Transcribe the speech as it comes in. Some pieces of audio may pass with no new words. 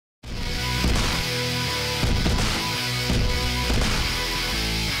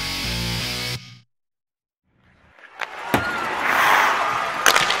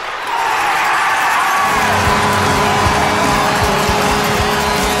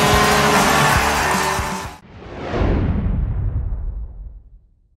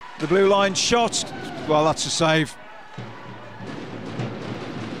blue line, shot. Well, that's a save.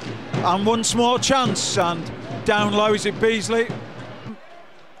 And once more chance, and down low is it Beasley.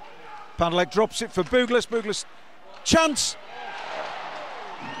 Padalek drops it for Bouglas. Bouglas, chance.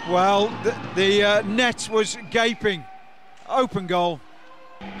 Well, the net was gaping. Open goal.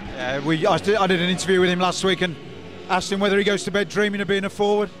 Yeah, I did an interview with him last week and asked him whether he goes to bed dreaming of being a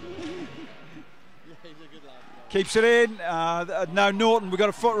forward. Keeps it in. Now Norton, we've got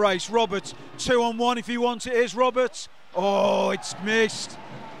a foot race. Roberts, 2-on-1 if he wants it. Here's Roberts. Oh, it's missed.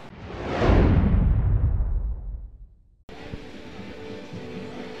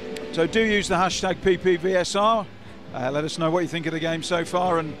 So do use the hashtag PPVSR. Let us know what you think of the game so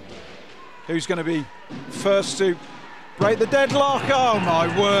far and who's going to be first to break the deadlock. Oh my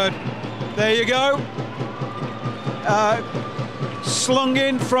word. There you go. Slung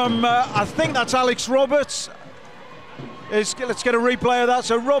in from, I think that's Alex Roberts. Let's get a replay of that.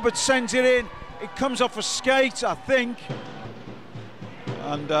 So Roberts sends it in. It comes off a skate, I think.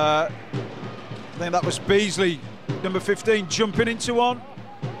 And I think that was Beasley, number 15, jumping into one.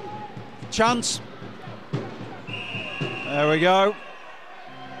 Chance. There we go.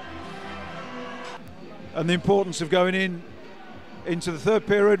 And the importance of going into the third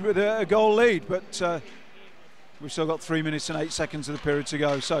period with a goal lead, but we've still got 3 minutes and 8 seconds of the period to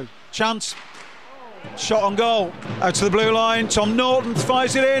go. So chance, shot on goal, out to the blue line. Tom Norton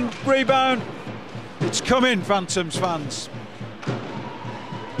fires it in, rebound. It's coming, Phantoms fans.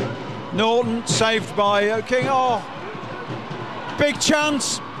 Norton saved by King. Oh, big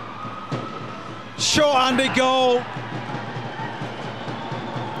chance. Short-handed goal.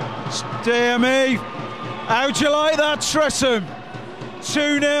 Dear me. How'd you like that, Streatham?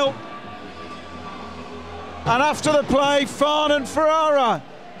 2-0. And after the play, Farn and Ferrara.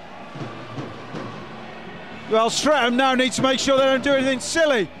 Well, Streatham now need to make sure they don't do anything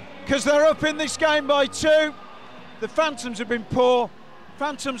silly, because they're up in this game by 2. The Phantoms have been poor.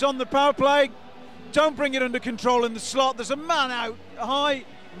 Phantoms on the power play. Don't bring it under control in the slot. There's a man out high,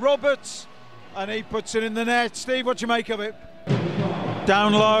 Roberts, and he puts it in the net. Steve, what do you make of it?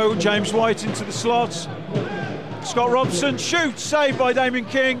 Down low, James White into the slots. Scott Robson shoots, saved by Damien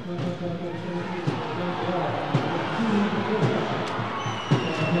King.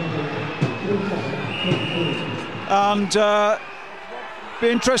 And be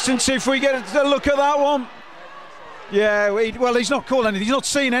interesting to see if we get a look at that one. Yeah, well, he's not called anything. He's not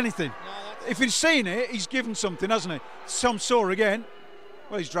seen anything. If he's seen it, he's given something, hasn't he? Tom saw again.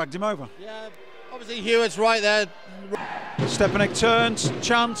 Well, he's dragged him over. Yeah, obviously Hewitt's right there. Stepanek turns,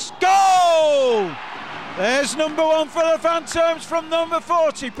 chance, goal! There's number 1 for the Phantoms from number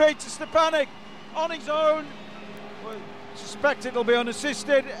 40, Peter Stepanek, on his own. Well, suspect it'll be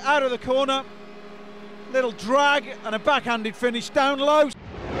unassisted, out of the corner. Little drag and a backhanded finish down low.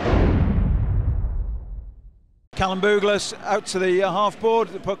 Callum Bouglas out to the half board.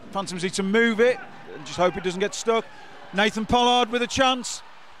 The Phantoms need to move it and just hope it doesn't get stuck. Nathan Pollard with a chance.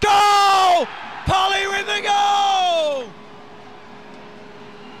 Goal! Polly with the goal!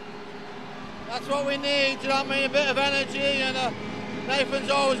 That's what we need, you know what I mean? A bit of energy, and Nathan's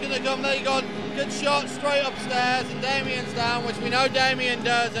always going to come there. You got good shot straight upstairs, and Damien's down, which we know Damien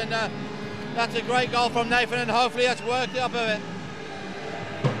does, and that's a great goal from Nathan, and hopefully that's worked up a bit.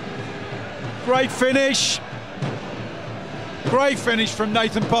 Great finish. Great finish from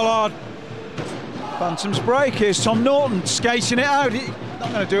Nathan Pollard. Phantoms break. Here's Tom Norton skating it out. He's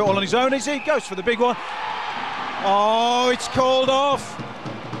not going to do it all on his own, is he? Goes for the big one. Oh, it's called off.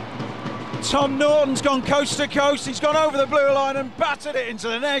 Tom Norton's gone coast to coast. He's gone over the blue line and battered it into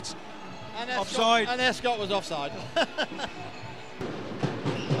the net. And offside. And Escott was offside.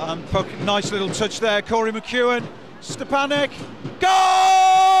 Puck, nice little touch there. Corey McEwen. Stepanek. Goal!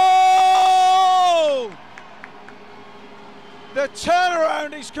 The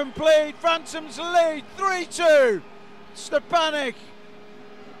turnaround is complete. Phantoms lead 3-2. Stepanek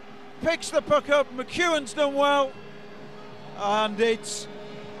picks the puck up. McEwen's done well. And it's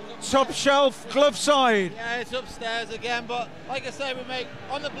top shelf, glove side. Yeah, it's upstairs again, but like I say, we make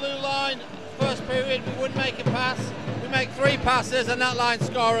on the blue line, first period, we wouldn't make a pass. We make 3 passes and that line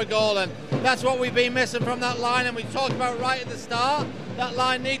score a goal, and that's what we've been missing from that line, and we talked about right at the start, that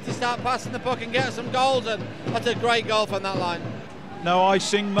line needs to start passing the puck and get some goals, and that's a great goal from that line. No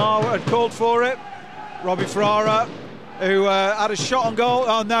icing, Mar had called for it. Robbie Ferrara, who had a shot on goal.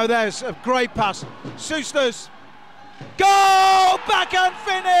 Oh no, there's a great pass. Sousters. Goal! Backhand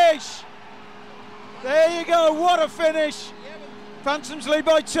finish! There you go, what a finish! Phantoms lead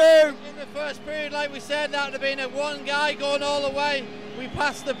by 2. In the first period, like we said, that would have been a one guy going all the way. We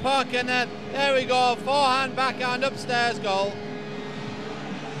passed the puck and then there we go, forehand, backhand, upstairs goal.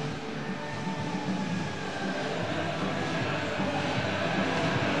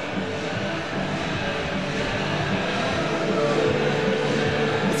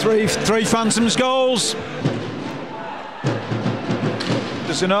 Three Phantoms goals.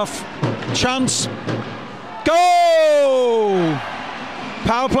 There's enough. Chance. Goal!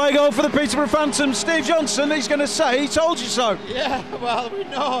 Power play goal for the Peterborough Phantoms. Steve Johnson, he's going to say, he told you so. Yeah, well, we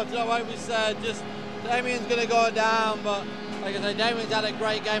know. It's not what we said. Just Damien's going to go down, but like I said, Damien's had a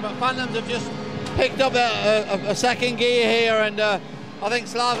great game. But Phantoms have just picked up a second gear here, and I think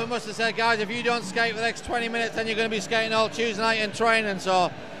Slava must have said, guys, if you don't skate for the next 20 minutes, then you're going to be skating all Tuesday night in training.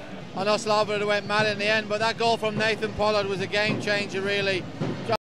 So I know Slava would have went mad in the end, but that goal from Nathan Pollard was a game changer, really.